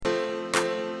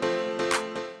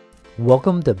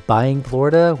Welcome to Buying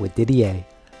Florida with Didier.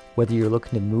 Whether you're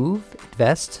looking to move,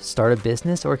 invest, start a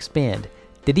business, or expand,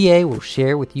 Didier will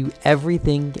share with you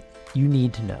everything you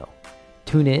need to know.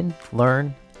 Tune in,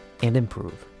 learn, and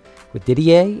improve with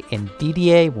Didier and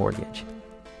DDA Mortgage.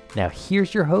 Now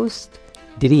here's your host,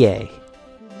 Didier.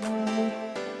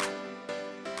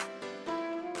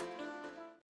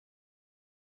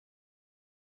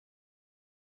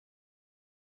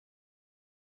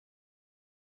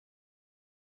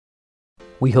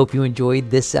 We hope you enjoyed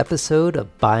this episode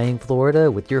of Buying Florida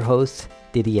with your host,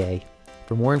 Didier.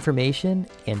 For more information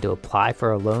and to apply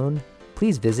for a loan,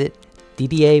 please visit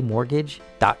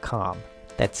ddamortgage.com.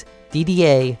 That's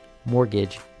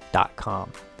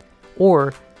ddamortgage.com.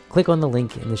 Or click on the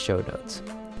link in the show notes.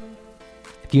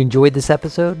 If you enjoyed this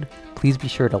episode, please be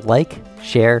sure to like,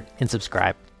 share, and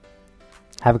subscribe.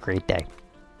 Have a great day.